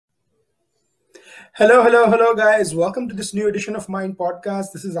Hello, guys. Welcome to this new edition of Mind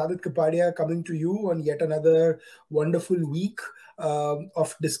Podcast. This is Aadit Kapadia coming to you on yet another wonderful week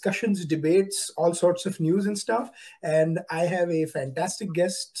of discussions, debates, all sorts of news and stuff. And I have a fantastic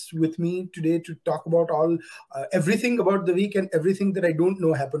guest with me today to talk about everything about the week and everything that I don't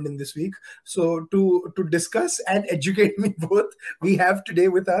know happened in this week. So to discuss and educate me both, we have today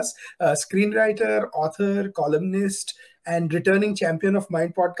with us screenwriter, author, columnist, and returning champion of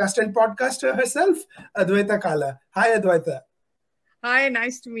Mind Podcast and podcaster herself, Advaita Kala. Hi, Advaita. Hi,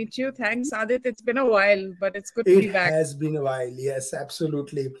 nice to meet you. Thanks, Adit. It's been a while, but it's good to It be back. has been a while. Yes,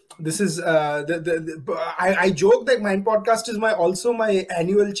 absolutely. This is I joke that Mind Podcast is also my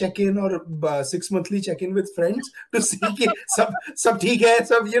annual check-in or 6 monthly check-in with friends to see sab theek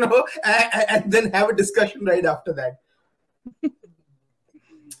hai, and then have a discussion right after that.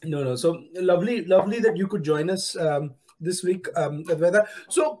 No. So lovely that you could join us this week, Advaita.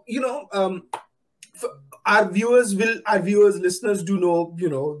 So our listeners do know,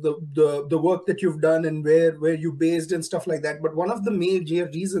 the work that you've done and where you based and stuff like that. But one of the major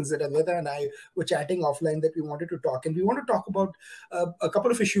reasons that Advaita and I were chatting offline that we wanted to talk, and we want to talk about a couple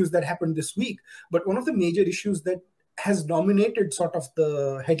of issues that happened this week. But one of the major issues that has dominated sort of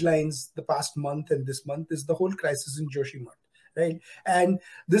the headlines the past month and this month is the whole crisis in Joshimath. Right. And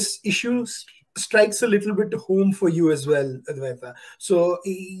this issue strikes a little bit home for you as well, Advaita. So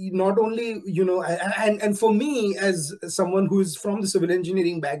not only, and for me as someone who is from the civil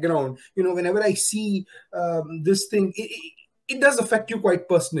engineering background, whenever I see this thing, it does affect you quite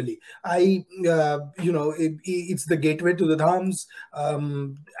personally. It's the gateway to the dhams.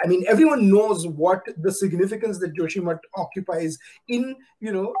 Everyone knows what the significance that Joshimath occupies in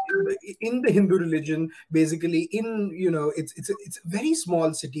the Hindu religion. Basically, it's a very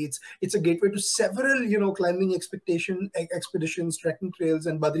small city. It's a gateway to several climbing expeditions, trekking trails,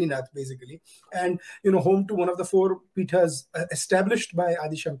 and Badrinath basically, and home to one of the four pithas established by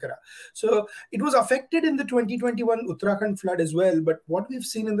Adi Shankara. So it was affected in the 2021 Uttarakhand flood as well, but what we've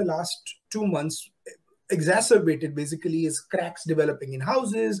seen in the last 2 months exacerbated basically is cracks developing in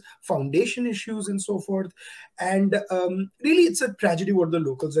houses, foundation issues, and so forth. And really, it's a tragedy what the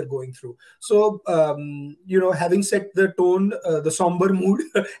locals are going through. So having set the tone, the somber mood,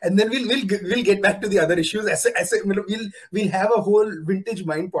 and then we'll get back to the other issues. We'll have a whole vintage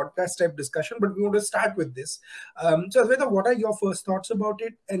Mind podcast type discussion, but we want to start with this. So Advaita, what are your first thoughts about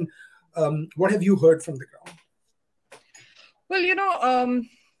it, and what have you heard from the ground? Well,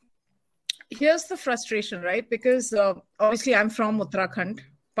 here's the frustration, right? Because obviously I'm from Uttarakhand,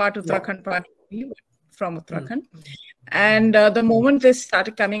 part Uttarakhand, part from Uttarakhand. And the moment this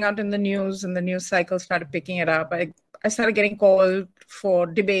started coming out in the news and the news cycle started picking it up, I started getting called for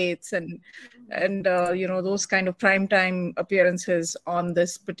debates and those kind of primetime appearances on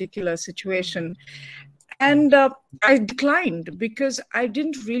this particular situation. And I declined because I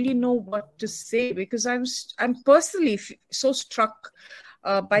didn't really know what to say, because I'm personally so struck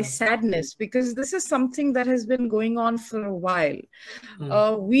by sadness, because this is something that has been going on for a while.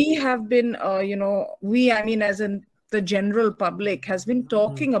 We have been, as in the general public, has been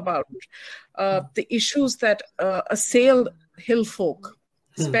talking about the issues that assail hill folk,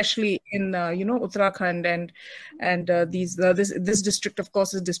 especially in Uttarakhand and this district, of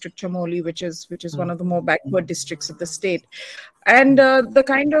course, is District Chamoli, which is one of the more backward districts of the state, and the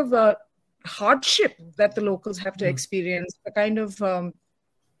kind of hardship that the locals have to experience, the kind of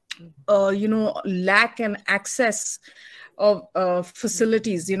lack and access of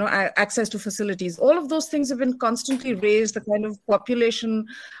facilities, access to facilities. All of those things have been constantly raised. The kind of population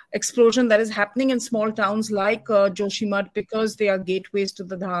explosion that is happening in small towns like Joshimath, because they are gateways to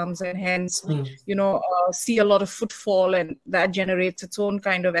the dhams, and hence, see a lot of footfall, and that generates its own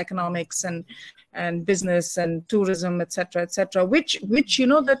kind of economics and business and tourism, etc., which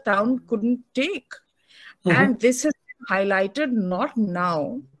the town couldn't take. And this has been highlighted not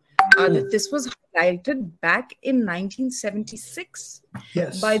now. This was highlighted back in 1976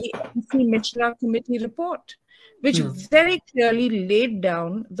 by the MC Mishra Committee report, which very clearly laid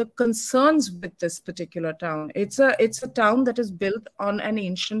down the concerns with this particular town. It's a town that is built on an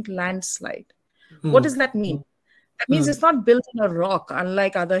ancient landslide. What does that mean? That means it's not built on a rock,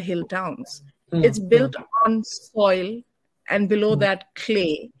 unlike other hill towns. It's built on soil, and below that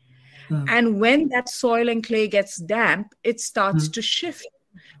clay. And when that soil and clay gets damp, it starts to shift.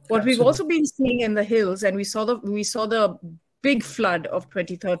 What we've also been seeing in the hills, and we saw the big flood of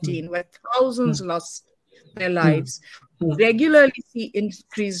 2013, where thousands lost their lives, regularly see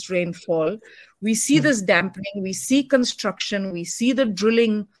increased rainfall. We see this dampening, we see construction, we see the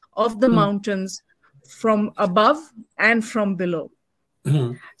drilling of the mountains from above and from below.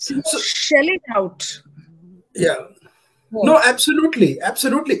 So So shell it out. yeah. More. No, absolutely,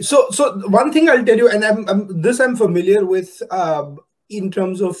 absolutely. So one thing I'll tell you, and I'm familiar with, in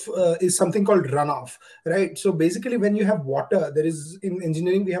terms of, is something called runoff, right? So basically, when you have water, there is, in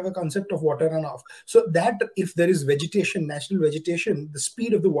engineering we have a concept of water runoff. So that if there is vegetation, natural vegetation, the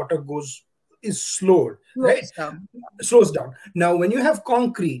speed of the water is slowed, right? Slows down. Slows down. Now when you have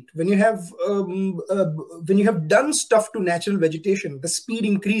concrete, when you have done stuff to natural vegetation, the speed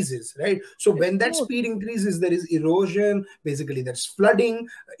increases, right? So It when that slows. speed increases, there is erosion, basically there's flooding,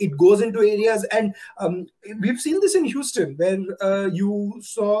 it goes into areas. And we've seen this in Houston, where you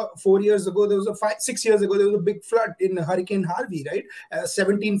saw 4 years ago, there was a 6 years ago, there was a big flood in Hurricane Harvey, right?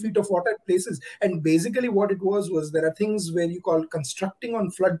 17 feet of water at places. And basically what it was there are things where you call constructing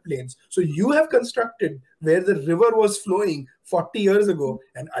on floodplains. So you have constructed where the river was flowing 40 years ago,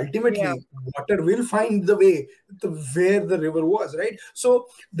 and Yeah. ultimately water will find the way to where the river was, right? So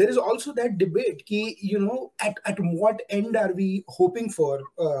there is also that debate ki, at what end are we hoping for,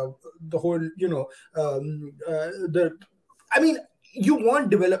 the whole, the I mean, you want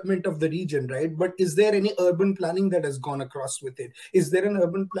development of the region, right? But is there any urban planning that has gone across with it? Is there an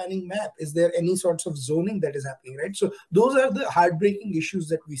urban planning map? Is there any sorts of zoning that is happening, right? So those are the heartbreaking issues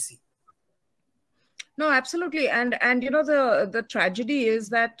that we see. No, absolutely. And the tragedy is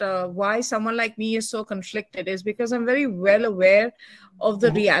that why someone like me is so conflicted is because I'm very well aware of the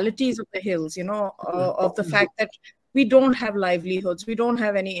Mhm. realities of the hills, of the Mhm. fact that we don't have livelihoods, we don't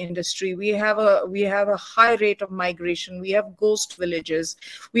have any industry, we have a high rate of migration, we have ghost villages,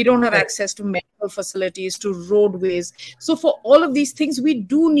 we don't have Correct. access to medical facilities, to roadways. So for all of these things, we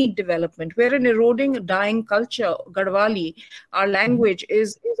do need development. We're an eroding, dying culture. Garhwali, our Mhm. language,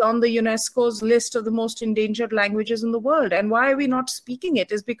 is on the UNESCO's list of the most endangered languages in the world. And why are we not speaking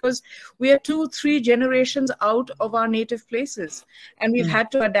it? Is because we are 2-3 generations out of our native places, and we've Mhm. had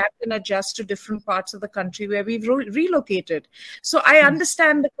to adapt and adjust to different parts of the country where we've relocated. So I Mhm.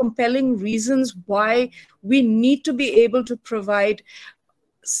 understand the compelling reasons why we need to be able to provide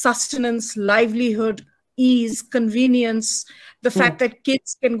sustenance, livelihood, ease, convenience, the fact Mhm. that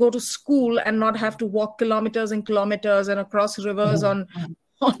kids can go to school and not have to walk kilometers and kilometers and across rivers Mhm. on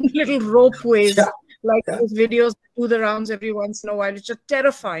on little ropeways, Yeah. like Yeah. those videos that do the rounds every once in a while. It's just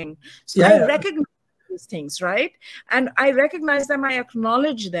terrifying. So Yeah. I Yeah. recognize these things, right? And I recognize them, I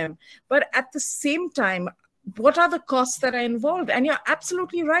acknowledge them. But at the same time, what are the costs that are involved? And you're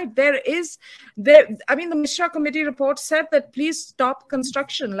absolutely right. I mean, the Mishra committee report said that please stop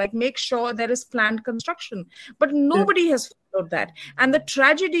construction, like make sure there is planned construction. But Yeah. nobody has followed that. And the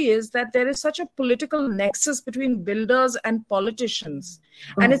tragedy is that there is such a political nexus between builders and politicians.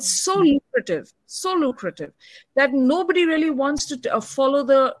 And it's so lucrative that nobody really wants to follow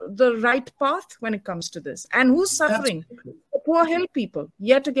the right path when it comes to this. And who's suffering? Absolutely. The poor hill people,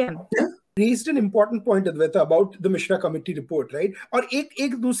 yet again. Yeah. Raised an important point, Advaita, about the Mishra committee report, right? Or ek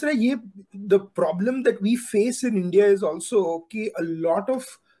dusra ye, the problem that we face in India is also, okay, a lot of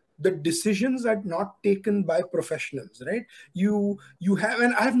the decisions are not taken by professionals, right? You have,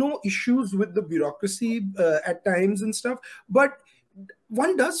 and I have no issues with the bureaucracy at times and stuff, but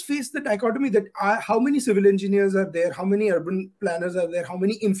one does face the dichotomy that how many civil engineers are there, how many urban planners are there, how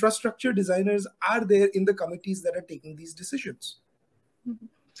many infrastructure designers are there in the committees that are taking these decisions.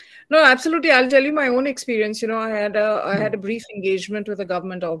 No, absolutely. I'll tell you my own experience. I had a brief engagement with a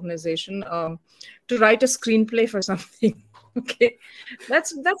government organization to write a screenplay for something. Okay,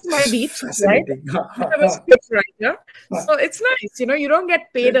 that's my beat, right? Fascinating. I'm a script writer, so it's nice. You don't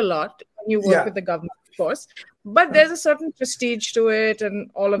get paid a lot when you work Yeah. with the government, of course, but there's a certain prestige to it and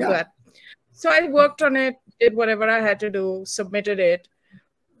all of Yeah. that. So I worked on it, did whatever I had to do, submitted it.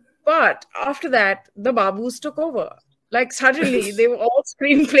 But after that, the Babus took over. Like suddenly, they were all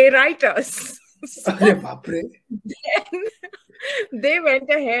screenplay writers. अरे So बाप रे. then they went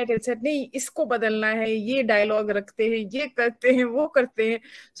ahead and said, "नहीं, इसको बदलना है, ये dialogue रखते हैं, ये करते हैं, वो करते हैं."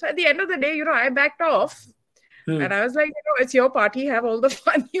 So at the end of the day, I backed off. And I was like, it's your party, have all the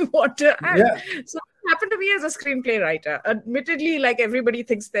fun you want to have. Yeah. So it happened to me as a screenplay writer. Admittedly, like everybody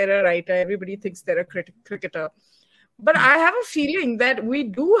thinks they're a writer, everybody thinks they're a cricketer. But I have a feeling that we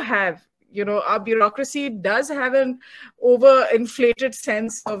do have, our bureaucracy does have an overinflated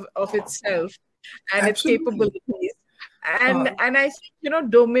sense of itself and its Absolutely. capabilities. And I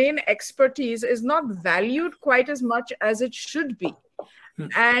think, domain expertise is not valued quite as much as it should be.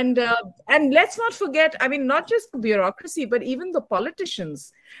 And let's not forget, I mean, not just the bureaucracy, but even the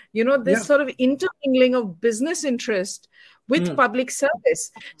politicians, this Yeah. sort of intermingling of business interest with public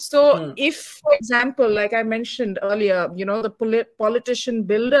service. So if, for example, like I mentioned earlier, the politician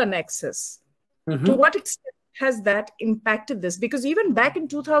builder nexus, to what extent has that impacted this? Because even back in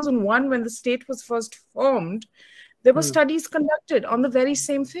 2001, when the state was first formed, there were studies conducted on the very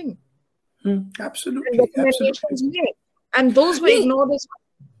same thing. Absolutely. And recommendations made. And those were ignored as well.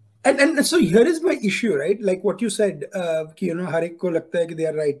 And so here is my issue, right? Like what you said, har ek ko lagta hai ki they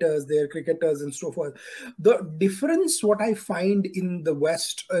are writers, they are cricketers and so forth. The difference, what I find in the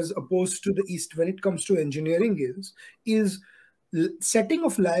West as opposed to the East when it comes to engineering is setting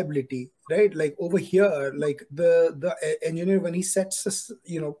of liability, right? Like over here, like the engineer, when he sets a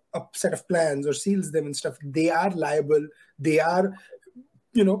set of plans or seals them and stuff, they are liable. They are,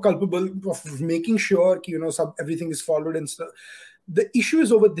 culpable of making sure, everything is followed and stuff. The issue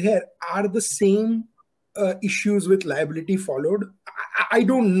is over there. Are the same issues with liability followed? I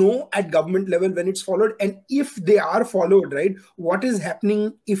don't know at government level when it's followed, and if they are followed, right, what is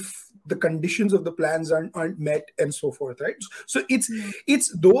happening if the conditions of the plans aren't met and so forth, right? So it's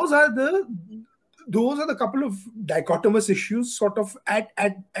those are the couple of dichotomous issues sort of at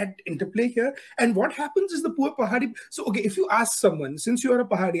interplay here. And what happens is the poor Pahadi. So okay, if you ask someone, since you are a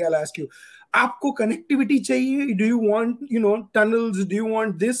Pahadi, I'll ask you, aapko connectivity chahiye? Do you want, tunnels? Do you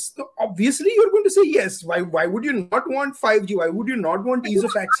want this? So obviously you're going to say yes. Why would you not want 5G? Why would you not want ease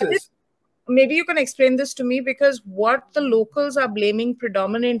of access? Maybe you can explain this to me, because what the locals are blaming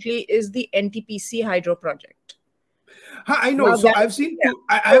predominantly is the NTPC hydro project. I know. So I've seen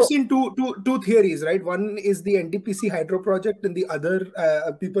two theories, right? One is the NTPC hydro project, and the other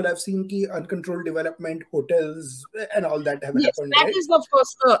people have seen ki uncontrolled development, hotels, and all that have happened. That is of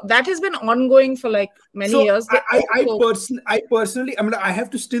course that has been ongoing for like many years. I personally, I mean, I have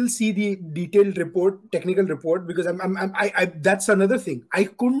to still see the detailed report, technical report, because I that's another thing. I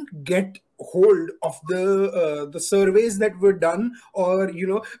couldn't get hold of the surveys that were done, or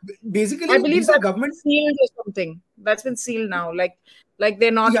basically I believe that government sealed or something. That's been sealed now. Like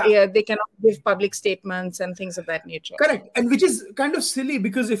they're not they cannot give public statements and things of that nature. Correct. And which is kind of silly,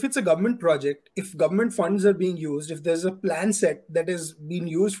 because if it's a government project, if government funds are being used, if there's a plan set that is being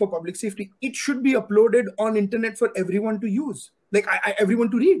used for public safety, it should be uploaded on internet for everyone to use, like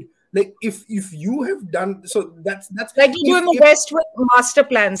everyone to read. Like if you have done, so that's like you do in the West with master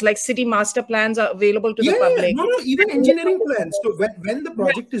plans, like city master plans are available to the public. No, even engineering plans. So when the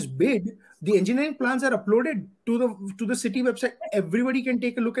project is bid, the engineering plans are uploaded to the city website. Everybody can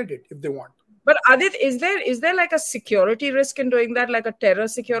take a look at it if they want. But Adit, is there like a security risk in doing that, like a terror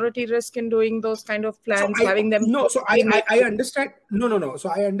security risk in doing those kind of plans, having them? No, so I understand. No. So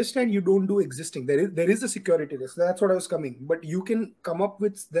I understand you don't do existing. There is a security risk. That's what I was coming. But you can come up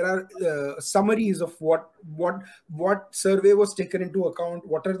with, there are summaries of what survey was taken into account.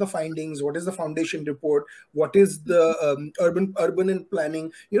 What are the findings? What is the foundation report? What is the urban and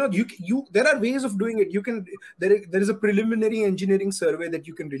planning? There are ways of doing it. You can there is a preliminary engineering survey that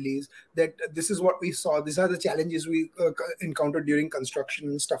you can release, that this is what we saw, these are the challenges we encountered during construction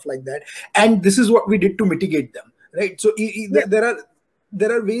and stuff like that, and this is what we did to mitigate them, right? So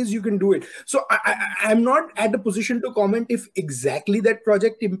there are ways you can do it. So I'm not at a position to comment if exactly that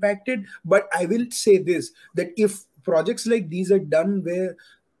project impacted, but I will say this, that if projects like these are done where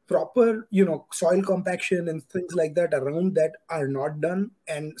proper soil compaction and things like that around that are not done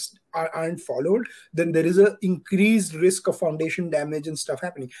and aren't followed, then there is a increased risk of foundation damage and stuff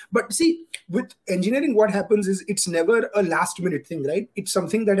happening. But see, with engineering, what happens is it's never a last minute thing, right? It's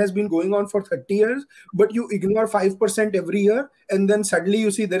something that has been going on for 30 years, but you ignore 5% every year, and then suddenly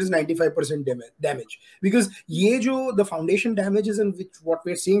you see there is 95% damage. Because the foundation damages, and what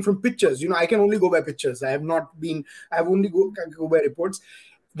we're seeing from pictures, I can only go by pictures. I've only go by reports.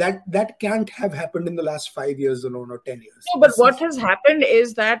 That can't have happened in the last 5 years alone, or 10 years. No, but what has happened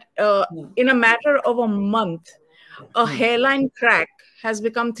is that in a matter of a month, a hairline crack has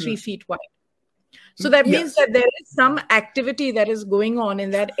become 3 feet wide. So that means that there is some activity that is going on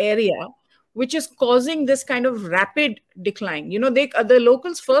in that area, which is causing this kind of rapid decline. The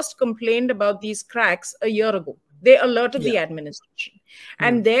locals first complained about these cracks a year ago. They alerted the administration.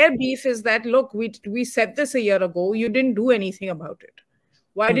 And their beef is that, look, we said this a year ago, you didn't do anything about it.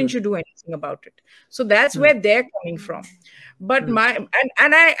 Why didn't you do anything about it? So that's where they're coming from. But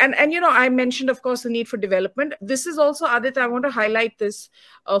I mentioned, of course, the need for development. This is also, Adit, I want to highlight this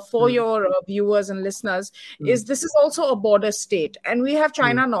for your viewers and listeners, is this is also a border state. And we have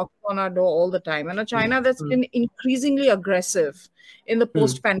China knocking on our door all the time. And a China that's been increasingly aggressive in the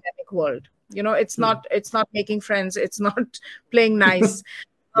post-pandemic world. It's not making friends. It's not playing nice.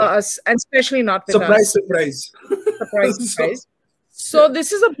 And especially not with us. Surprise. Surprise. So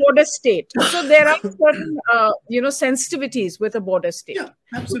this is a border state. So there are certain, sensitivities with a border state. Yeah,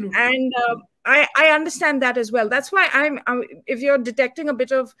 absolutely. And I understand that as well. That's why if you're detecting a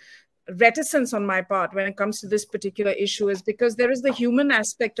bit of reticence on my part when it comes to this particular issue is because there is the human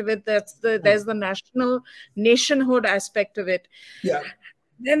aspect of it. There's the nationhood aspect of it. Yeah.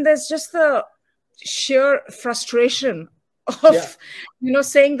 Then there's just the sheer frustration of,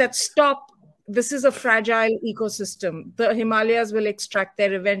 saying that stop. This is a fragile ecosystem. The Himalayas will extract their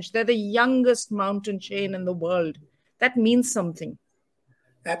revenge. They're the youngest mountain chain in the world. That means something.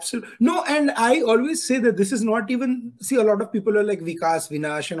 Absolutely. No, and I always say that this is not even, see, a lot of people are like Vikas,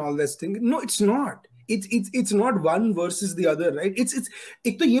 Vinash and all this thing. No, it's not. It's not one versus the other, right? It's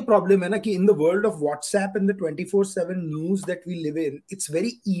एक तो ये problem है ना कि in the world of WhatsApp and the 24/7 news that we live in, it's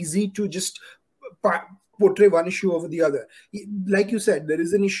very easy to just portray one issue over the other. Like you said, there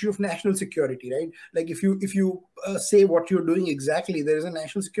is an issue of national security, right? Like if you say what you're doing exactly, there is a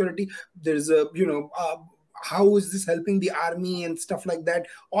national security. There is a how is this helping the army and stuff like that?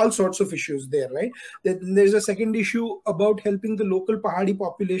 All sorts of issues there, right? Then there's a second issue about helping the local Pahadi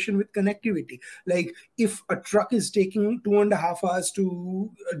population with connectivity. Like if a truck is taking 2.5 hours to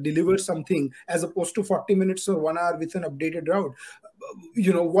deliver something as opposed to 40 minutes or 1 hour with an updated route,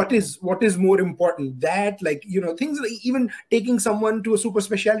 what is more important? That, like, things like even taking someone to a super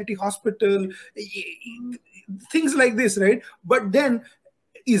specialty hospital, things like this, right? But then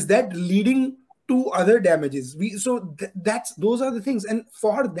is that leading to other damages? Those are the things, and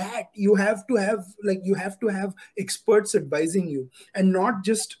for that you have to have experts advising you, and not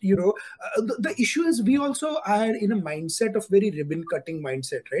just the issue is we also are in a mindset of very ribbon cutting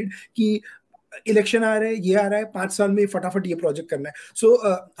mindset, right? Ki election aa raha hai, ye aa raha hai, 5 saal mein fatafat ye project karna hai. So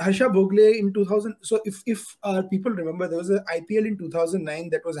Harsha Bhogle in 2000, so if people remember, there was an IPL in 2009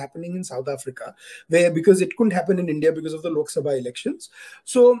 that was happening in South Africa, where, because it couldn't happen in India because of the Lok Sabha elections,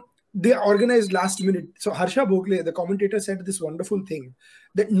 so they organized last minute. So Harsha Bhogle, the commentator, said this wonderful thing,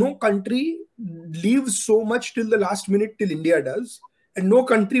 that no country leaves so much till the last minute till India does, and no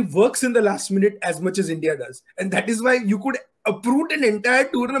country works in the last minute as much as India does. And that is why you could uproot an entire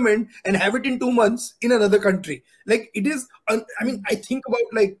tournament and have it in 2 months in another country. Like, it is, I think about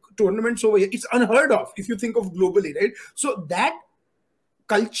like tournaments over here, it's unheard of if you think of globally, right? So that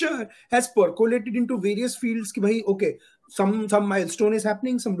culture has percolated into various fields. Ki bhai, okay, some milestone is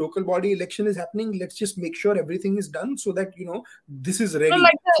happening, some local body election is happening, let's just make sure everything is done so that this is ready.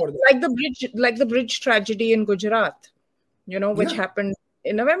 Like the bridge tragedy in Gujarat, which happened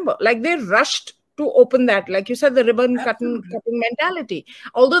in November. Like, they rushed to open that, like you said, the ribbon cutting mentality.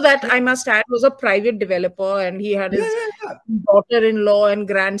 Although that, I must add, was a private developer, and he had his daughter-in-law and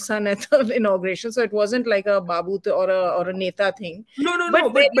grandson at the inauguration, so it wasn't like a Babu or a Neta thing. No.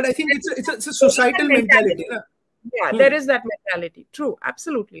 But I think it's a societal mentality. Yeah, there is that mentality. True,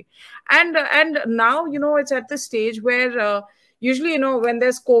 absolutely. And now, it's at the stage where usually, when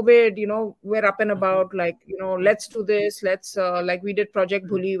there's COVID, we're up and about, like, let's do this, let's like we did Project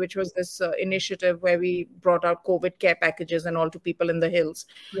Bhuli, which was this initiative where we brought out COVID care packages and all to people in the hills.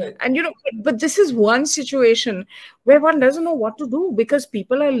 Right. And, but this is one situation where one doesn't know what to do, because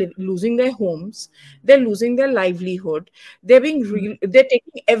people are losing their homes, they're losing their livelihood, they're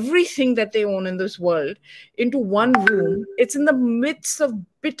taking everything that they own in this world into one room. It's in the midst of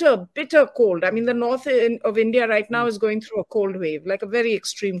bitter cold. I mean, the north of India right now is going through a cold wave, like a very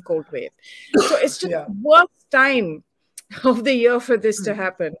extreme cold wave. So it's just the worst time of the year for this to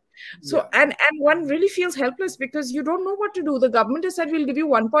happen. So and one really feels helpless, because you don't know what to do. The government has said we'll give you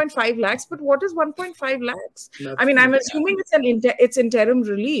 1.5 lakhs, but what is 1.5 lakhs? I mean, I'm assuming it's interim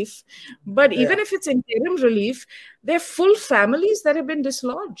relief, but even if it's interim relief, they're full families that have been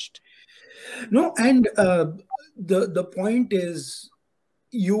dislodged. No, and the point is,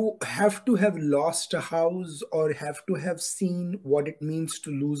 you have to have lost a house or have to have seen what it means to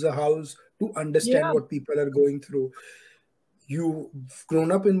lose a house to understand what people are going through. You've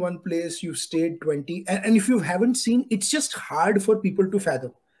grown up in one place, you've stayed 20, and if you haven't seen, it's just hard for people to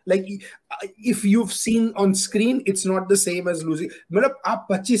fathom. Like, if you've seen on screen, it's not the same as losing. मतलब आप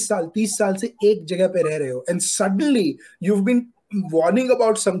 25 साल 30 साल से एक जगह पे रह रहे हो, and suddenly you've been warning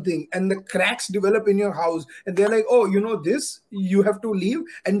about something and the cracks develop in your house, and they're like, oh, this, you have to leave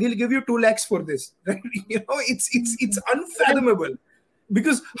and we'll give you 2 lakhs for this, right? It's unfathomable,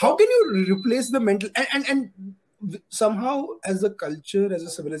 because how can you replace the mental and somehow, as a culture, as a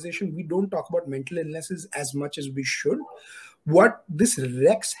civilization, we don't talk about mental illnesses as much as we should. What this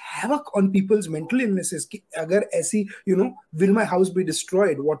wreaks havoc on people's mental illnesses. Agar aisi, will my house be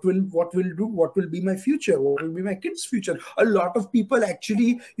destroyed? What will be my future? What will be my kids' future? A lot of people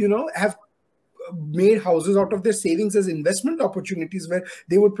actually, have made houses out of their savings as investment opportunities, where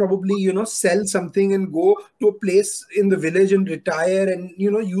they would probably, sell something and go to a place in the village and retire and,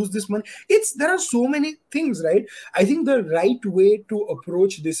 use this money. There are so many things, right? I think the right way to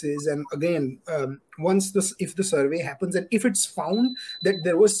approach this is, and again, if the survey happens and if it's found that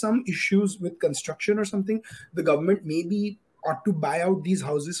there was some issues with construction or something, the government maybe ought to buy out these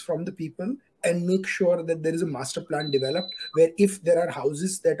houses from the people and make sure that there is a master plan developed, where if there are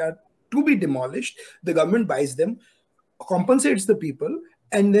houses that are to be demolished, the government buys them, compensates the people,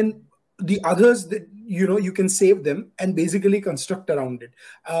 and then the others that you can save them and basically construct around it.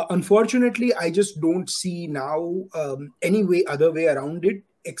 Unfortunately, I just don't see now any other way around it,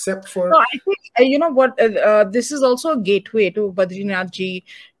 except for... No, I think you know what, this is also a gateway to Badrinath Ji,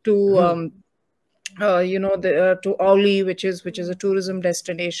 to to Auli, which is a tourism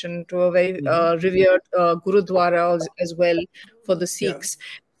destination, to a very revered Gurudwara as well for the Sikhs. Yeah.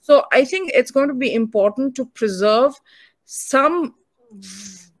 So I think it's going to be important to preserve some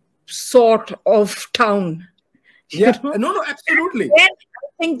sort of town. Yeah, no, absolutely. I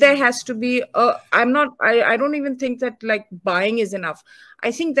think there has to be I don't even think that like buying is enough.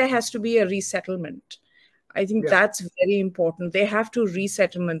 I think there has to be a resettlement. I think that's very important. They have to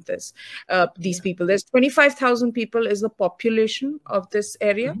resettlement these people. There's 25,000 people is the population of this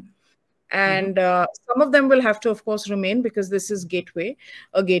area. And some of them will have to, of course, remain, because this is a gateway.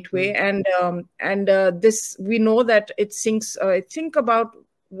 And this, we know that it sinks, I think about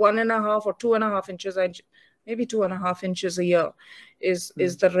 1.5 or 2.5 inches, maybe 2.5 inches a year is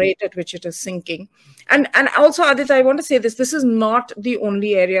the rate at which it is sinking. And also, Adit, I want to say this is not the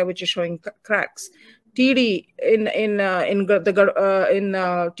only area which is showing cracks. TD in TD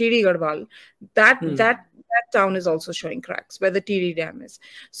Garhwal, that town is also showing cracks where the TD dam is.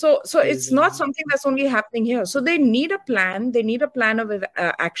 So it's not something that's only happening here. So they need a plan. They need a plan of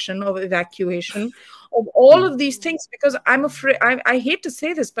action, of evacuation, of all of these things, because I'm afraid, I hate to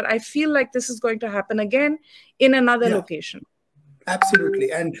say this, but I feel like this is going to happen again in another location.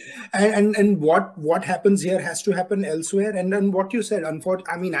 Absolutely. And what happens here has to happen elsewhere. And what you said,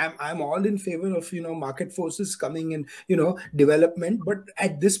 unfortunately, I mean, I'm all in favor of, market forces coming and, development. But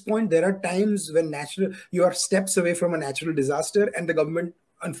at this point, there are times when you are steps away from a natural disaster, and the government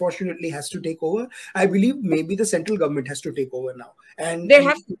unfortunately has to take over. I believe maybe the central government has to take over now. And they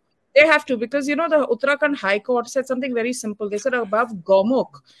have to, because, the Uttarakhand High Court said something very simple. They said above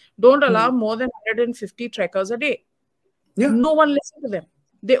Gomukh, don't allow more than 150 trekkers a day. Yeah. No one listened to them.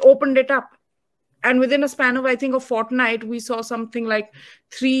 They opened it up. And within a span of, I think, a fortnight, we saw something like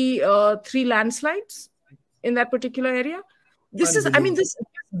three landslides in that particular area. This is, I mean, this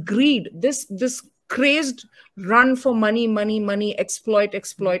greed, this crazed run for money, exploit,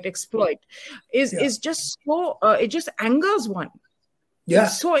 is just so, it just angers one. Yeah.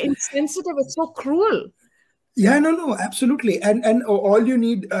 It's so insensitive. It's so cruel. Yeah, no, absolutely. And all you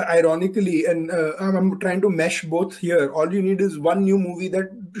need, ironically, and I'm trying to mesh both here, all you need is one new movie that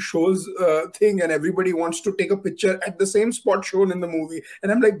shows a thing and everybody wants to take a picture at the same spot shown in the movie.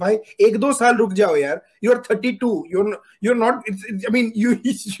 And I'm like, bhai, 1-2 saal ruk jao yaar. You're 32. You're not, I mean,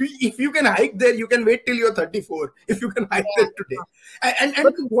 if you can hike there, you can wait till you're 34. If you can hike there today. And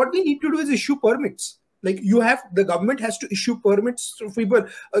what we need to do is issue permits. Like the government has to issue permits to people.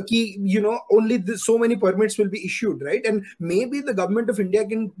 Only so many permits will be issued, right? And maybe the government of India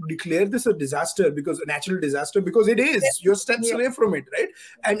can declare this a disaster, because a natural disaster, because it is. You're steps away from it, right?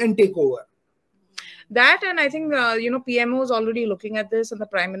 And take over. That, and I think, PMO is already looking at this, and the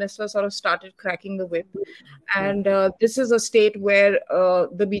Prime Minister sort of started cracking the whip. And this is a state where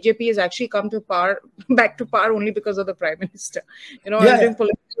the BJP has actually come back to power only because of the Prime Minister. I was doing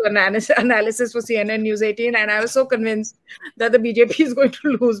political analysis for CNN News 18, and I was so convinced that the BJP is going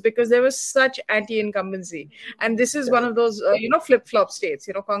to lose, because there was such anti-incumbency. And this is one of those, flip-flop states,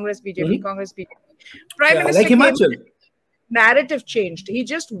 Congress, BJP, Congress, BJP. Prime Minister like Himachal. Narrative changed. He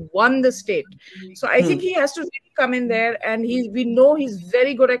just won the state. So I think he has to really come in there, and we know he's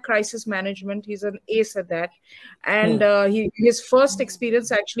very good at crisis management. He's an ace at that. And his first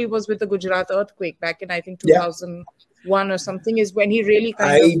experience actually was with the Gujarat earthquake back in, I think, 2001 or something, is when he really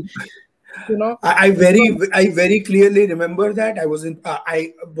kind of, I very clearly remember that. I was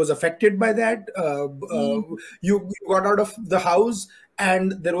affected by that. You got out of the house,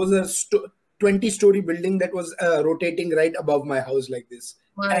 and there was a 20-story building that was rotating right above my house like this.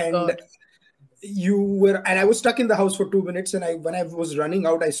 God. And I was stuck in the house for 2 minutes. And when I was running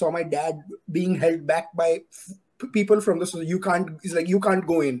out, I saw my dad being held back by people from you can't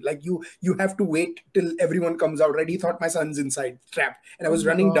go in. Like you have to wait till everyone comes out, right? He thought my son's inside, trapped. And I was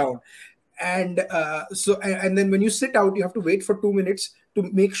running down. And and then when you sit out, you have to wait for 2 minutes to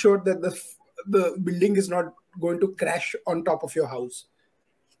make sure that the building is not going to crash on top of your house.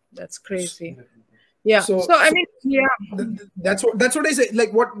 That's crazy. Yeah. So I mean, yeah. That's what I say.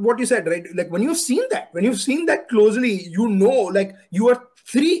 Like what you said, right? Like when you've seen that closely, you know, like you are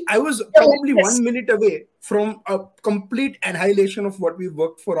I was probably 1 minute away from a complete annihilation of what we've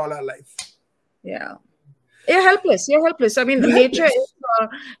worked for all our life. Yeah. You're helpless. I mean, nature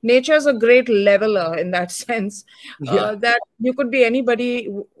is a great leveler in that sense. That you could be anybody,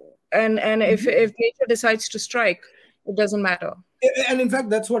 and if nature decides to strike, it doesn't matter. And in fact,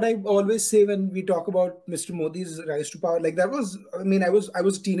 that's what I always say when we talk about Mr. Modi's rise to power. Like that was, I mean, I was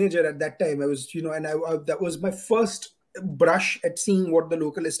a teenager at that time. I was, you know, and that was my first brush at seeing what the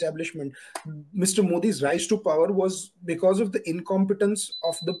local establishment, Mr. Modi's rise to power was because of the incompetence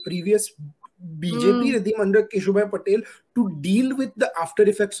of the previous BJP regime under Keshubhai Patel to deal with the after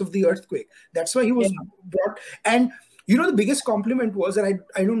effects of the earthquake. That's why he was brought. And you know, the biggest compliment was, and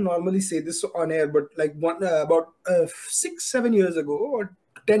I don't normally say this on air, but like about 6-7 years ago, or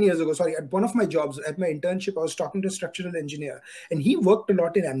 10 years ago, sorry, at one of my jobs, at my internship, I was talking to a structural engineer, and he worked a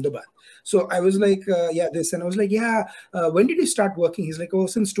lot in Ahmedabad. So I was like, and I was like, when did you start working? He's like, oh,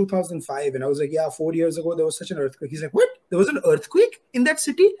 since 2005. And I was like, 4 years ago, there was such an earthquake. He's like, what? There was an earthquake in that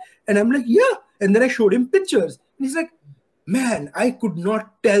city? And I'm like, yeah. And then I showed him pictures. And he's like, man, I could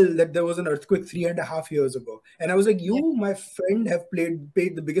not tell that there was an earthquake 3.5 years ago. And I was like, you, my friend, have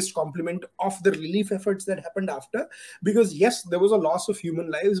paid the biggest compliment of the relief efforts that happened after. Because yes, there was a loss of human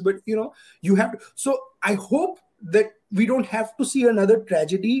lives, but you know, you have to. So I hope that we don't have to see another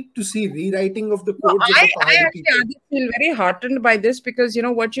tragedy to see rewriting of the codes. I actually feel very heartened by this, because you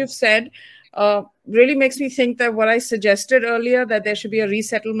know what you've said really makes me think that what I suggested earlier, that there should be a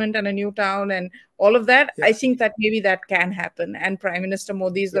resettlement and a new town and all of that, I think that maybe that can happen. And Prime Minister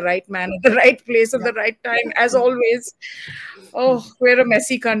Modi is the right man at the right place at the right time, as always. Oh, we're a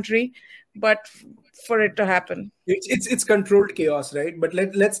messy country, but for it to happen, it's controlled chaos, right? But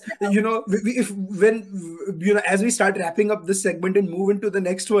let's you know, as we start wrapping up this segment and move into the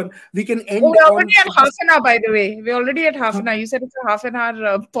next one, we can end. We're already at half an hour, by the way. We're already at half an hour. You said it's a half an hour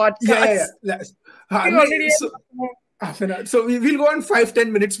podcast. Half an hour. So we'll go on 5-10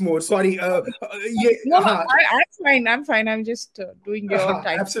 minutes more. Sorry. I'm fine. I'm just doing your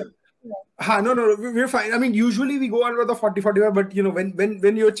time. Absolutely. No, we're fine. I mean, usually we go on with the 40-45, but you know,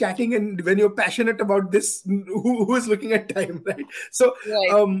 when you're chatting and when you're passionate about this, who is looking at time, right? So,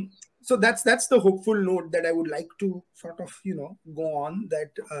 so that's the hopeful note that I would like to sort of, you know, go on.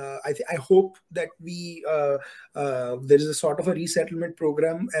 That I hope that there is a sort of a resettlement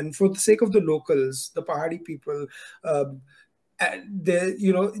program, and for the sake of the locals, the Pahadi people.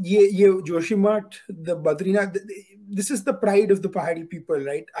 Joshimath, the Badrinath, this is the pride of the Pahadi people,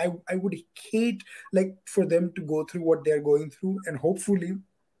 right? I would hate like for them to go through what they're going through, and hopefully,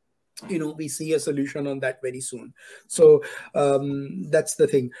 you know, we see a solution on that very soon. So that's the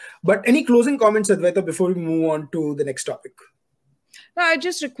thing. But any closing comments, Advaita, before we move on to the next topic? No, I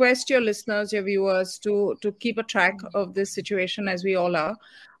just request your listeners, your viewers, to keep a track of this situation, as we all are.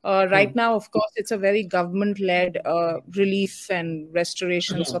 Right now, of course, it's a very government-led relief and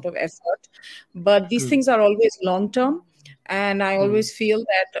restoration sort of effort. But these things are always long-term. And I always feel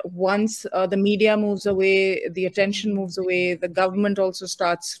that once the media moves away, the attention moves away, the government also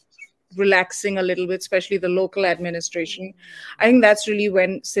starts relaxing a little bit, especially the local administration. I think that's really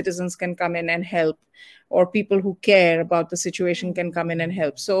when citizens can come in and help, or people who care about the situation can come in and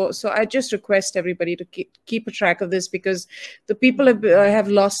help. So I just request everybody to keep a track of this, because the people have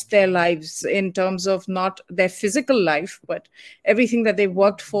lost their lives in terms of not their physical life, but everything that they've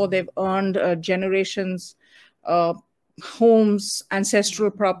worked for, they've earned, generations, homes, ancestral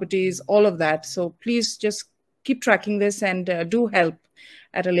properties, all of that. So please just keep tracking this and do help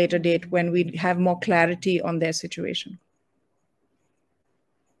at a later date when we have more clarity on their situation.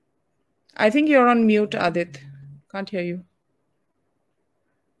 I think you're on mute, Adit. Can't hear you.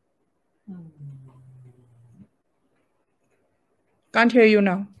 Can't hear you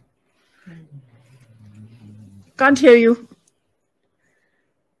now. Can't hear you.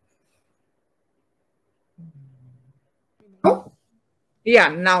 Yeah,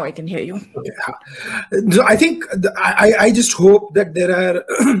 now I can hear you. Okay. So I think I just hope that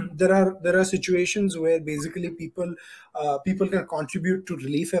there are situations where basically people can contribute to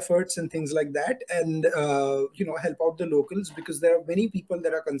relief efforts and things like that, and you know, help out the locals, because there are many people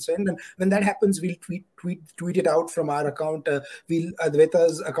that are concerned. And when that happens, we'll tweet it out from our account. We'll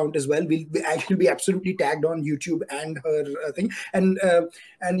Advaita's account as well. We'll actually be absolutely tagged on YouTube and her thing, and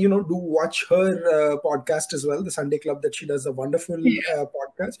you know, do watch her podcast as well, the Sunday Club, that she does a wonderful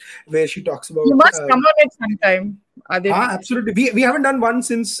podcast where she talks about. You must come on it sometime. Adit? Absolutely. We haven't done one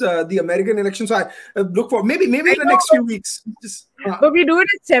since the American election, so I look for maybe in I the know, next few weeks. Just, but we do it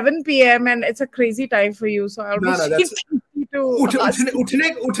at 7 p.m. and it's a crazy time for you. So I no, almost that's keep to ask.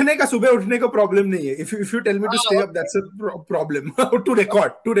 उठने का सुबह उठने का problem नहीं है. If you tell me to stay up, that's a problem. to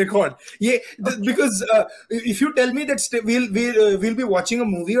record. Yeah, because if you tell me that we'll be watching a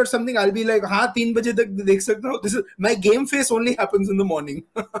movie or something, I'll be like, हाँ 3 बजे तक देख सकता हूँ. This is my game face only happens in the morning.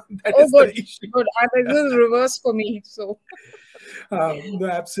 That is good, the issue. good. And this is reverse for me. So. No,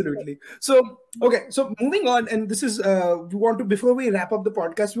 absolutely. So, okay. So moving on, and this is we want to, before we wrap up the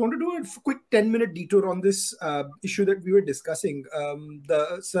podcast, we want to do a quick 10-minute detour on this issue that we were discussing.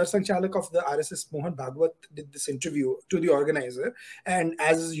 The Sar Sanchalak of the RSS, Mohan Bhagwat, did this interview to the organizer, and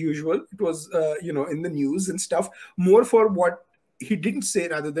as usual, it was in the news and stuff, more for what he didn't say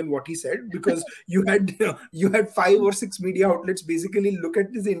rather than what he said, because you had 5 or 6 media outlets basically look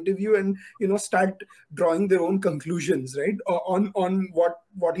at this interview and start drawing their own conclusions, right, on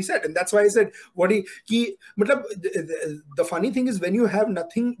what he said. And that's why I said the funny thing is, when you have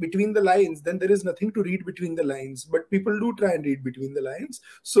nothing between the lines, then there is nothing to read between the lines, but people do try and read between the lines.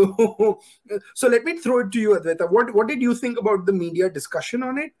 So let me throw it to you, Advaita. What did you think about the media discussion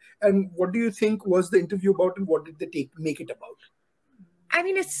on it, and what do you think was the interview about, and what did they make it about? I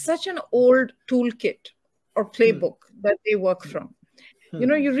mean, it's such an old toolkit or playbook that they work from.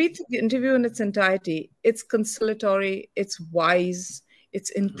 You read the interview in its entirety. It's conciliatory, it's wise,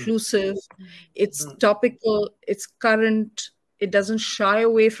 it's inclusive, it's topical, it's current. It doesn't shy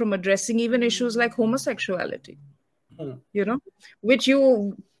away from addressing even issues like homosexuality, which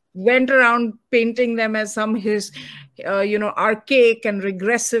you went around painting them as some archaic and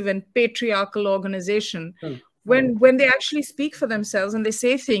regressive and patriarchal organization. When they actually speak for themselves and they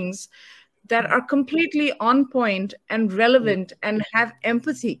say things that are completely on point and relevant and have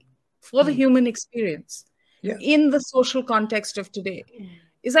empathy for the human experience in the social context of today,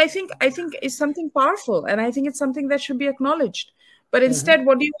 is I think is something powerful, and I think it's something that should be acknowledged. But instead,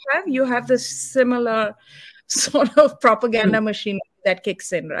 what do you have? You have this similar sort of propaganda machine that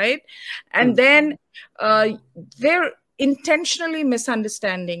kicks in, right? And then they're intentionally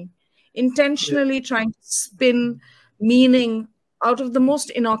misunderstanding, intentionally trying to spin meaning out of the most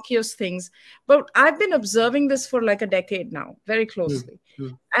innocuous things. But I've been observing this for like a decade now, very closely.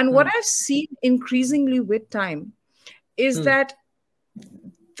 And what I've seen increasingly with time is that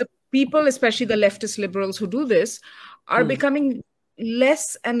the people, especially the leftist liberals who do this, are becoming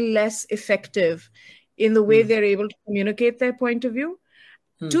less and less effective in the way they're able to communicate their point of view,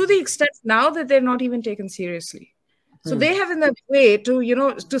 to the extent now that they're not even taken seriously. So they have in that way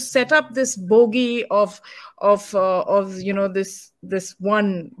to set up this bogey of this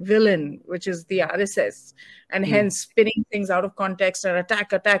one villain, which is the RSS, and hence spinning things out of context and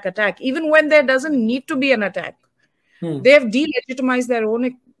attack, even when there doesn't need to be an attack. They have delegitimized their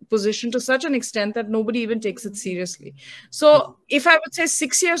own position to such an extent that nobody even takes it seriously. So if I would say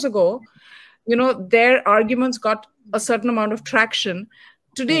 6 years ago, their arguments got a certain amount of traction.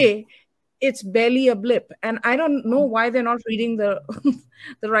 Today, it's barely a blip. And I don't know why they're not reading the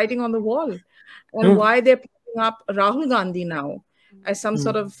the writing on the wall, and why they're putting up Rahul Gandhi now as some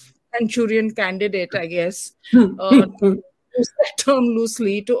sort of Manchurian candidate, I guess, to use that term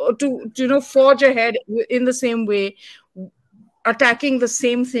loosely, to forge ahead in the same way, attacking the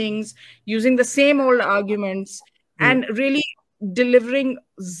same things, using the same old arguments, and really delivering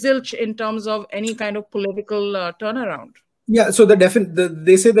zilch in terms of any kind of political turnaround. Yeah, so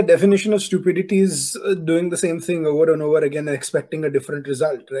they say the definition of stupidity is doing the same thing over and over again and expecting a different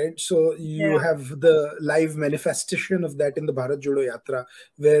result, right? So you have the live manifestation of that in the Bharat Jodo Yatra,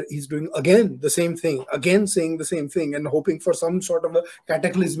 where he's doing again the same thing, again saying the same thing, and hoping for some sort of a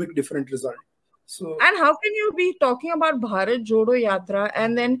cataclysmic different result. So, and how can you be talking about Bharat Jodo Yatra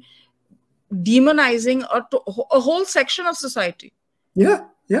and then demonizing a whole section of society? Yeah.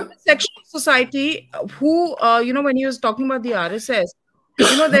 Section of society who, when he was talking about the RSS,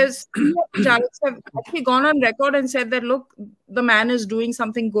 there's journalists have actually gone on record and said that, look, the man is doing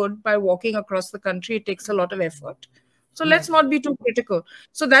something good by walking across the country. It takes a lot of effort. So let's not be too critical.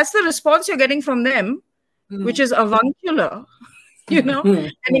 So that's the response you're getting from them, which is avuncular,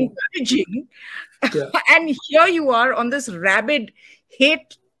 and encouraging. And here you are on this rabid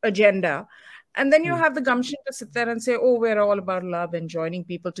hate agenda. And then you have the gumption to sit there and say, oh, we're all about love and joining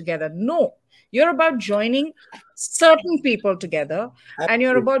people together. No, You're about joining certain people together. Absolutely. And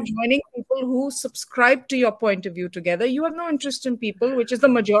you're about joining people who subscribe to your point of view together. You have no interest in people, which is the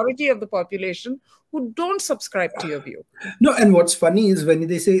majority of the population, who don't subscribe to your view. No, and what's funny is when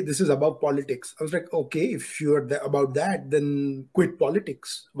they say this is about politics, I was like, okay, if you're about that, then quit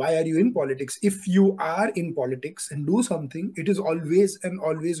politics. Why are you in politics? If you are in politics and do something, it is always and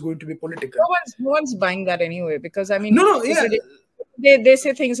always going to be political. No one's buying that anyway, because I mean, No, yeah. They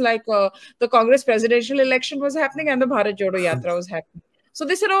say things like the Congress presidential election was happening and the Bharat Jodo Yatra was happening. So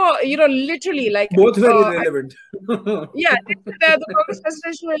they said, oh, literally, like both very relevant. Yeah, the Congress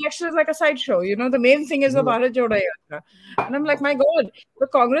presidential election is like a sideshow. The main thing is the Bharat Jodo Yatra. And I'm like, my God, the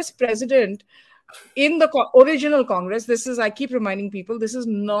Congress president in the original Congress, I keep reminding people, this is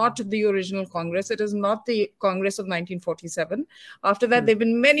not the original Congress. It is not the Congress of 1947. After that, there have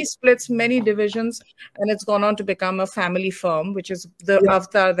been many splits, many divisions, and it's gone on to become a family firm, which is the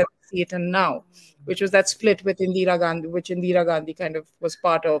avatar that we see it in now, which was that split with Indira Gandhi, which Indira Gandhi kind of was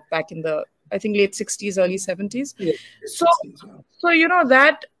part of back in the, I think, late 60s, early 70s. Yeah, so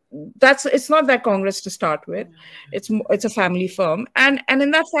it's not that Congress to start with. It's a family firm. And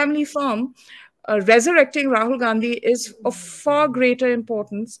in that family firm, resurrecting Rahul Gandhi is of far greater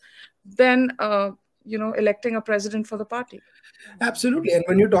importance than electing a president for the party. Absolutely. And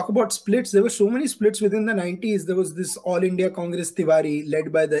when you talk about splits, there were so many splits within the 90s. There was this All India Congress Tiwari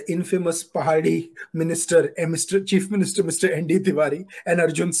led by the infamous Pahadi minister, Chief Minister, Mr. N.D. Tiwari and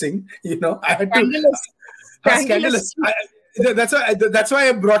Arjun Singh. I had to... Scandalous. That's why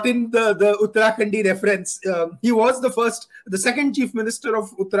I brought in the Uttarakhandi reference. He was the second chief minister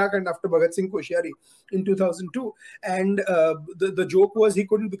of Uttarakhand after Bhagat Singh Koshyari in 2002, and the joke was he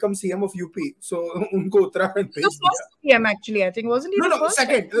couldn't become CM of UP, so unko Uttarakhand. The first CM, actually, I think, wasn't he? No,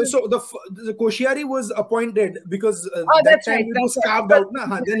 second. So the Koshyari was appointed because that time it was carved out.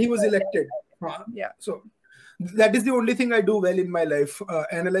 Then he was elected. Yeah. So that is the only thing I do well in my life,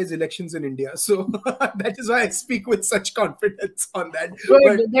 analyze elections in India. So that is why I speak with such confidence on that.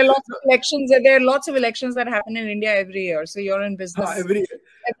 But there are lots of elections. There are lots of elections that happen in India every year. So you're in business every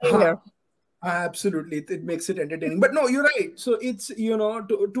year. Absolutely, it makes it entertaining. But no, you're right. So it's to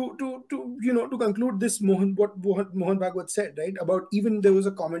conclude this, what Mohan Bhagwat said, right, about, even there was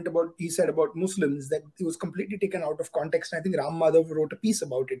a comment he said about Muslims that it was completely taken out of context. I think Ram Madhav wrote a piece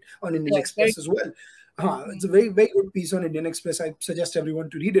about it on Indian Express as well. It's a very, very good piece on Indian Express. I suggest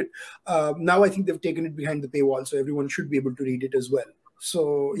everyone to read it. Now I think they've taken it behind the paywall, so everyone should be able to read it as well.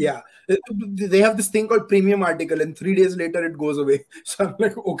 So yeah, they have this thing called premium article, and 3 days later it goes away. So I'm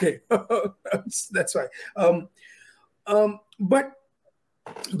like, okay, that's why. But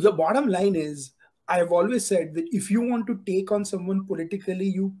the bottom line is, I've always said that if you want to take on someone politically,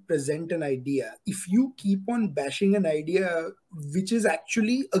 you present an idea. If you keep on bashing an idea which is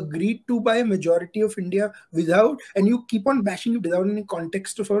actually agreed to by a majority of India and you keep on bashing it without any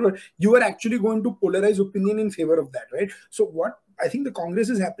context of it, you are actually going to polarize opinion in favor of that, right? So what I think the Congress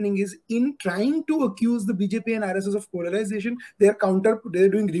is happening is, in trying to accuse the BJP and RSS of polarization, they're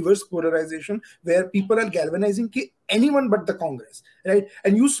doing reverse polarization, where people are galvanizing anyone but the Congress, right?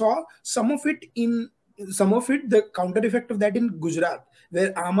 And you saw some of it, the counter effect of that in Gujarat,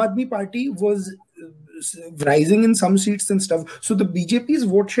 where Aam Aadmi Party was rising in some seats and stuff. So the BJP's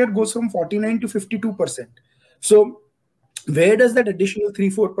vote share goes from 49 to 52%. So where does that additional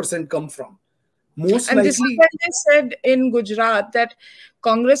 3-4% come from? Most likely, this is when they said in Gujarat that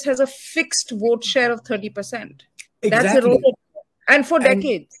Congress has a fixed vote share of 30%. Exactly. That's eroded, and for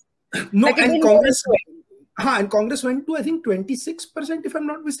decades. No, and Congress went to, I think, 26%, if I'm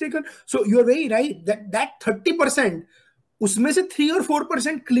not mistaken. So you're very right that 30%, usme se 3 or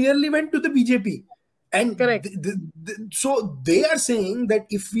 4% clearly went to the BJP. And correct. So they are saying that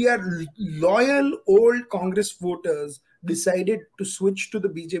if we are loyal old Congress voters decided to switch to the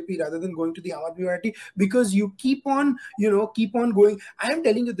BJP rather than going to the Aam Aadmi Party, because you keep on going. I am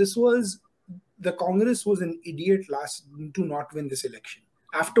telling you, the Congress was an idiot to not win this election.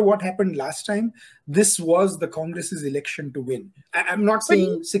 After what happened last time, this was the Congress's election to win. I'm not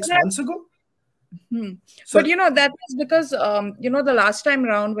saying 6 months ago. But that was because the last time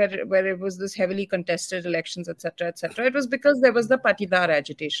round where it was this heavily contested elections, etc., it was because there was the Patidar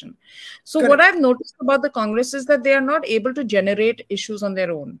agitation. So correct. What I've noticed about the Congress is that they are not able to generate issues on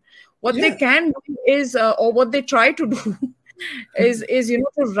their own. What they can do is, or what they try to do is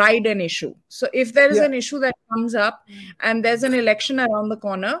to ride an issue. So if there is an issue that comes up and there's an election around the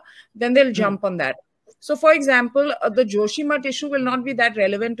corner, then they'll jump on that. So, for example, the Joshimath issue will not be that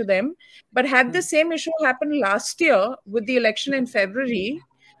relevant to them. But had the same issue happened last year with the election in February,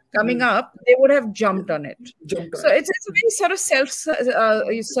 coming up, they would have jumped on it. Jumped So on. it's a very sort of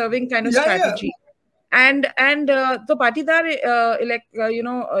self-serving kind of Yeah, strategy. And the Patidar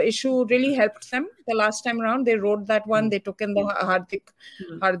issue really helped them the last time around. They wrote that one. They took in the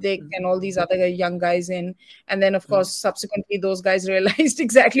Hardik and all these other young guys in, and then of course subsequently those guys realized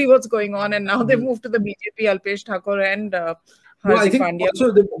exactly what's going on, and now they moved to the BJP, Alpesh Thakur and No, I Hardik think Pandya.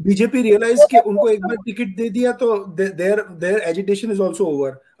 also the BJP realized कि उनको एक बार ticket दे दिया तो their agitation is also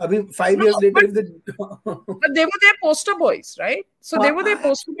over. अभी 5 years later, if they But they were their poster boys, right? So they were their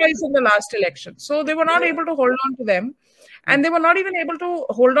poster boys in the last election. So they were not able to hold on to them. And they were not even able to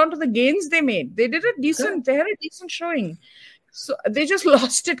hold on to the gains they made. They did they had a decent showing. So they just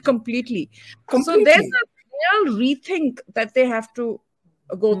lost it completely. So there's a real rethink that they have to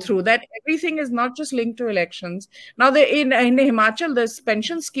go through, that everything is not just linked to elections. Now, in Himachal, this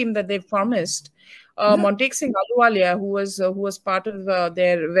pension scheme that they've promised, Montek Singh Ahluwalia, who was part of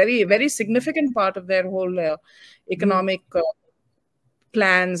their very, very significant part of their whole economic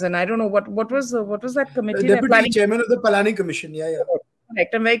plans, and I don't know what was that committee? Deputy chairman of the Planning Commission,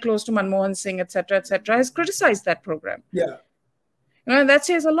 correct, and very close to Manmohan Singh, etc., has criticized that program. Yeah, and that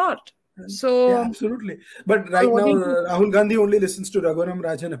says a lot. So yeah, absolutely. But right now, Rahul Gandhi only listens to Raghuram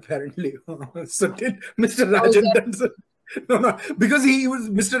Rajan apparently. So did Mr. Rajan doesn't. No, because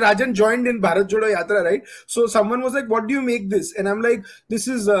Mr. Rajan joined in Bharat Jodo Yatra, right? So someone was like, "What do you make this?" And I'm like, "This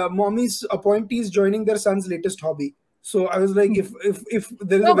is mommy's appointees joining their son's latest hobby." So I was like, if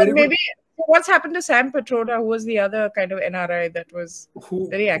there is a very maybe what's happened to Sam Pitroda, who was the other kind of NRI that was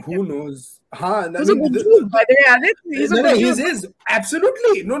very active? Who knows? By the way, Adit, he is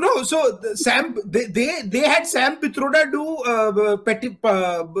absolutely no. So Sam, they had Sam Pitroda do petty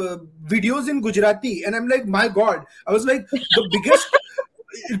videos in Gujarati, and I'm like, my God! I was like the biggest.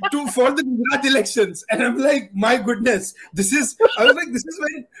 For the Gujarat elections, and I'm like, my goodness, this is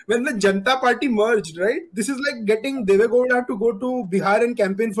when the Janata Party merged, right? This is like getting Devegowda to go to Bihar and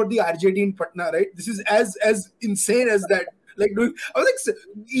campaign for the RJD in Patna, right? This is as insane as that. I was like,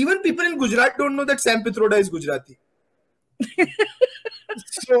 even people in Gujarat don't know that Sam Pitroda is Gujarati.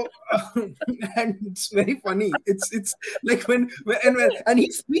 So and it's very funny. It's like when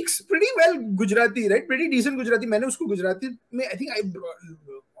he speaks pretty well Gujarati, right? Pretty decent Gujarati. मैंने उसको Gujarati में I think I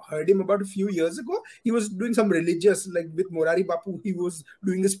heard him about a few years ago. He was doing some religious, like with Morari Bapu. He was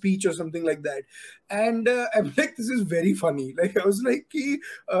doing a speech or something like that, and I'm like, this is very funny. Like I was like,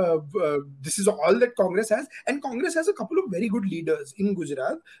 this is all that Congress has, and Congress has a couple of very good leaders in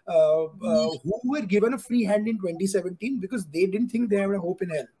Gujarat who were given a free hand in 2017 because they didn't think they had a hope in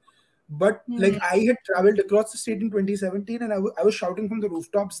hell. But like I had traveled across the state in 2017 and I was shouting from the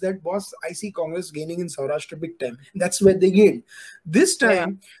rooftops that, boss, I see Congress gaining in Saurashtra big time. That's where they gained. This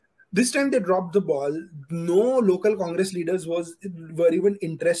time they dropped the ball. No local Congress leaders were even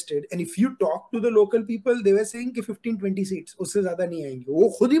interested. And if you talk to the local people, they were saying कि 15-20 seats. उससे ज़्यादा नहीं आएंगे. वो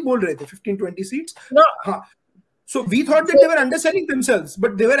खुद ही बोल रहे थे 15-20 seats. No. हाँ. So we thought that they were underselling themselves,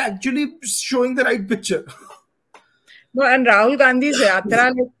 but they were actually showing the right picture. No, and Rahul Gandhi's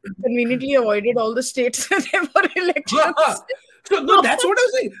yatra conveniently avoided all the states where there were elections. So no, that's what I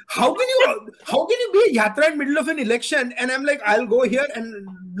was saying. How can you be a yatra in middle of an election? And I'm like, I'll go here, and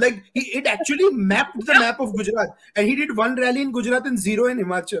like it actually mapped the map of Gujarat, and he did one rally in Gujarat and 0 in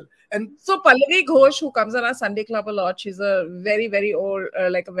Himachal. And so Pallavi Ghosh, who comes on our Sunday Club a lot, she's a very, very old,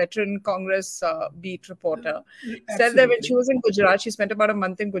 like a veteran Congress beat reporter. Said that when she was in Gujarat, she spent about a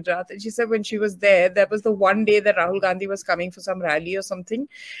month in Gujarat, and she said when she was there, that was the one day that Rahul Gandhi was coming for some rally or something.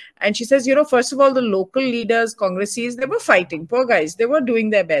 And she says, first of all, the local leaders, Congresses, they were fighting. Poor guys, they were doing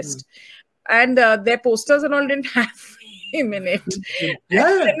their best. And their posters and all didn't have him in it.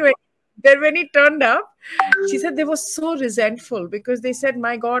 Yeah. Then when he turned up, she said they were so resentful because they said,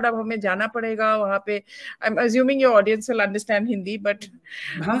 my God, अब हमें जाना पड़ेगा वहाँ पे. I'm assuming your audience will understand Hindi, but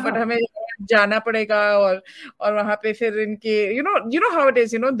हमें जाना पड़ेगा और वहाँ पे फिर इनके, you know how it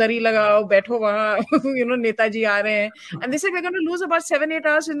is, दरी लगाओ, बैठो वहाँ, नेताजी आ रहे हैं. And they said, we're going to lose about 7-8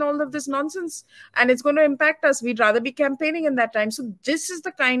 hours in all of this nonsense and it's going to impact us. We'd rather be campaigning in that time. So this is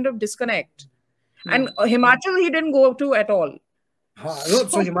the kind of disconnect. And Himachal, he didn't go to at all. So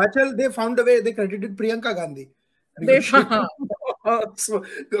Himachal, they found a way. They credited Priyanka Gandhi. So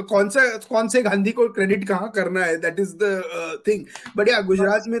कौन से गांधी को credit कहाँ करना है? That is the thing. But yeah,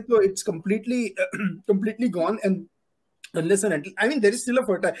 Gujarat में तो it's completely gone. And unless and until, I mean, there is still a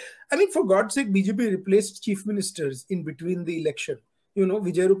fertile. I mean, for God's sake, BJP replaced chief ministers in between the election.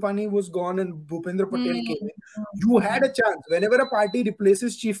 Vijay Rupani was gone and Bhupendra Patel came in. Mm. You had a chance whenever a party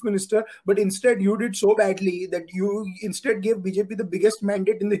replaces chief minister, but instead you did so badly that you instead gave BJP the biggest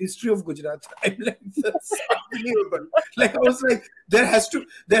mandate in the history of Gujarat. I'm like, that's unbelievable. Like, I was like, there has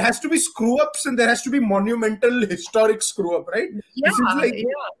to be screw ups, and there has to be monumental historic screw up, right? This is like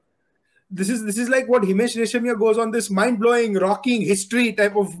this is like what Himesh Reshamia goes on, this mind-blowing, rocking history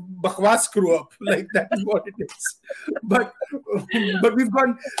type of bakwas screw up. Like, that is what it is. But we've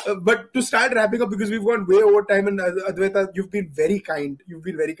gone. But to start wrapping up, because we've gone way over time, and Advaita, you've been very kind. You've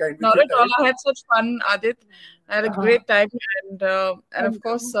been very kind with Not your at all. time. I had such fun, Adit. I had a great time, and of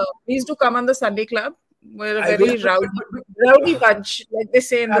course, please do come on the Sunday Club. We're a very rowdy bunch, like they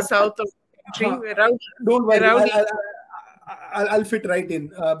say in the south of the country. We're rowdy. Don't worry. Rowdy. I'll fit right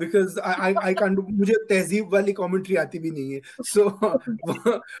in because I can't do. मुझे तहजीब वाली commentary आती भी नहीं है. So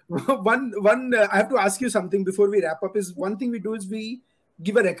one I have to ask you something before we wrap up. Is one thing we do is we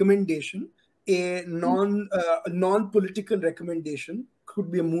give a recommendation, a non-political recommendation.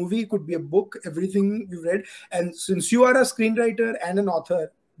 Could be a movie, could be a book, everything you've read. And since you are a screenwriter and an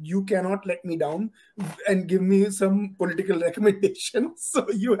author, you cannot let me down and give me some political recommendation. So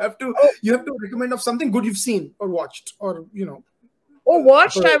you have to recommend of something good you've seen or watched, or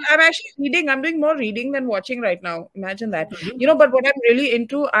watched. I'm actually reading. I'm doing more reading than watching right now. Imagine that. But what I'm really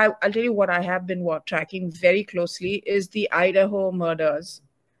into, I'll tell you what I have been tracking very closely is the Idaho murders.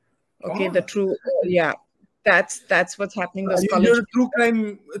 Okay, the true, that's what's happening. You're a true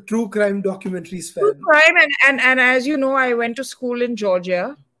crime documentaries fan. True crime, and as you know, I went to school in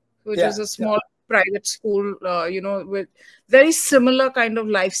Georgia, which is a small private school, with very similar kind of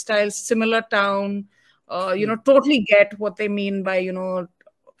lifestyle, similar town. Totally get what they mean by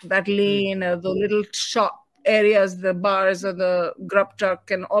that lane, the little shop areas, the bars, or the grub truck,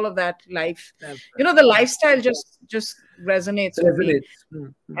 and all of that life. The lifestyle just resonates with me.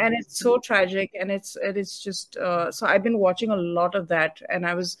 And it's so tragic, and it is just so I've been watching a lot of that, and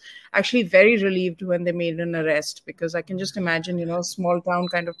I was actually very relieved when they made an arrest, because I can just imagine a small town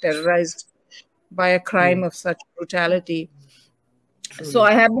kind of terrorized by a crime of such brutality. So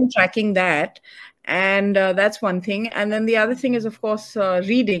I have been tracking that, and that's one thing. And then the other thing is, of course,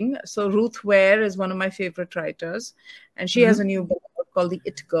 reading. So Ruth Ware is one of my favorite writers, and she has a new book called The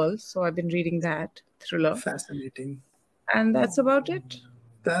It Girl. So I've been reading that thriller. Fascinating. And that's about it.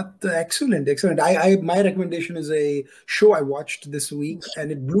 Excellent. My recommendation is a show I watched this week,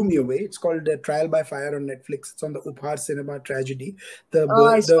 and it blew me away. It's called Trial by Fire on Netflix. It's on the Uphaar Cinema tragedy.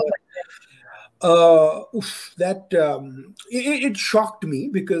 It shocked me,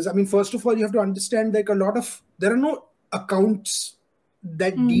 because first of all, you have to understand, like, there are no accounts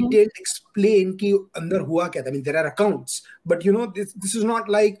that detail explain ki andar hua kya tha. There are accounts, but this is not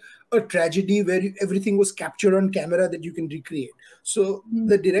like a tragedy where everything was captured on camera that you can recreate. So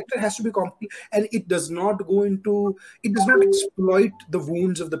the director has to be complete, and it does not exploit the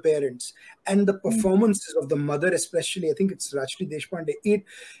wounds of the parents and the performances of the mother, especially. I think it's Rajni Deshpande.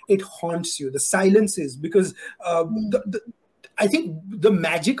 It haunts you. The silences, because I think the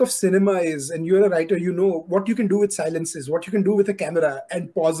magic of cinema is, and you're a writer, what you can do with silences, what you can do with a camera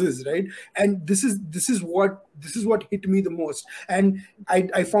and pauses, right? And this is what hit me the most. And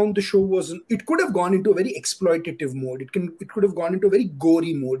I found the show it could have gone into a very exploitative mode. It could have gone into a very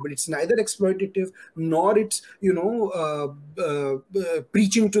gory mode, but it's neither exploitative nor it's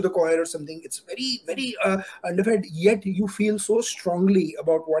preaching to the choir or something. It's very, very undefined, yet you feel so strongly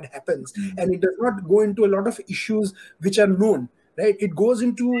about what happens, and it does not go into a lot of issues which are known. Right, it goes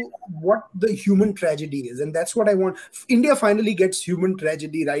into what the human tragedy is, and that's what I want. India finally gets human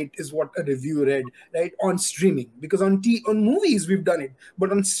tragedy right, is what a review read, right, on streaming. Because on movies we've done it,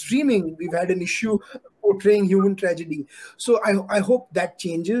 but on streaming we've had an issue portraying human tragedy. So I hope that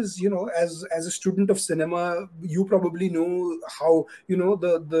changes. As a student of cinema, you probably know how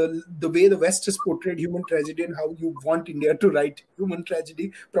the way the West has portrayed human tragedy and how you want India to write human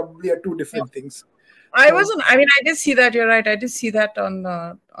tragedy probably are two different things. I did see that. You're right. I did see that on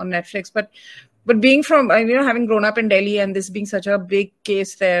Netflix. But being from, having grown up in Delhi, and this being such a big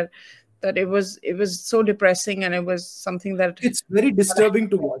case there, that it was so depressing, and it was something that it's very disturbing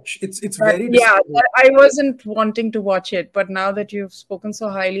to watch. It's very disturbing. I wasn't wanting to watch it, but now that you've spoken so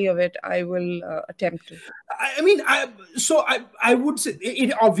highly of it, I will attempt to. I would say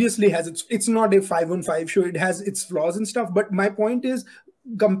it obviously has it's not a 5-on-5 show. It has its flaws and stuff. But my point is,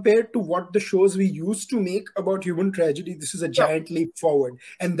 compared to what the shows we used to make about human tragedy, this is a giant leap forward,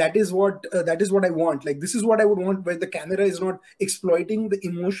 and that is what I want. Like, this is what I would want, where the camera is not exploiting the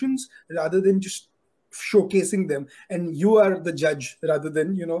emotions rather than just showcasing them, and you are the judge rather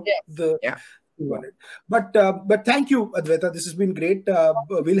than working on it. But thank you, Advaita. This has been great.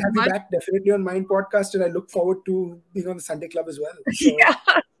 We'll have you back definitely on Mind Podcast, and I look forward to being on the Sunday Club as well. So. Yeah,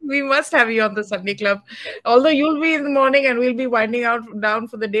 we must have you on the Sunday Club. Although you'll be in the morning and we'll be winding down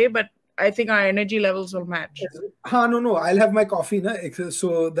for the day, but I think our energy levels will match. No. I'll have my coffee, na?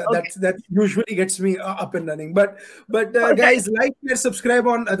 So that usually gets me up and running. But guys, like and subscribe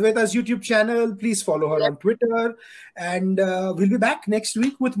on Advaita's YouTube channel. Please follow her on Twitter, and we'll be back next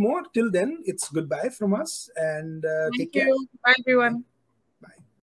week with more. Till then, it's goodbye from us, and take care. Bye, everyone.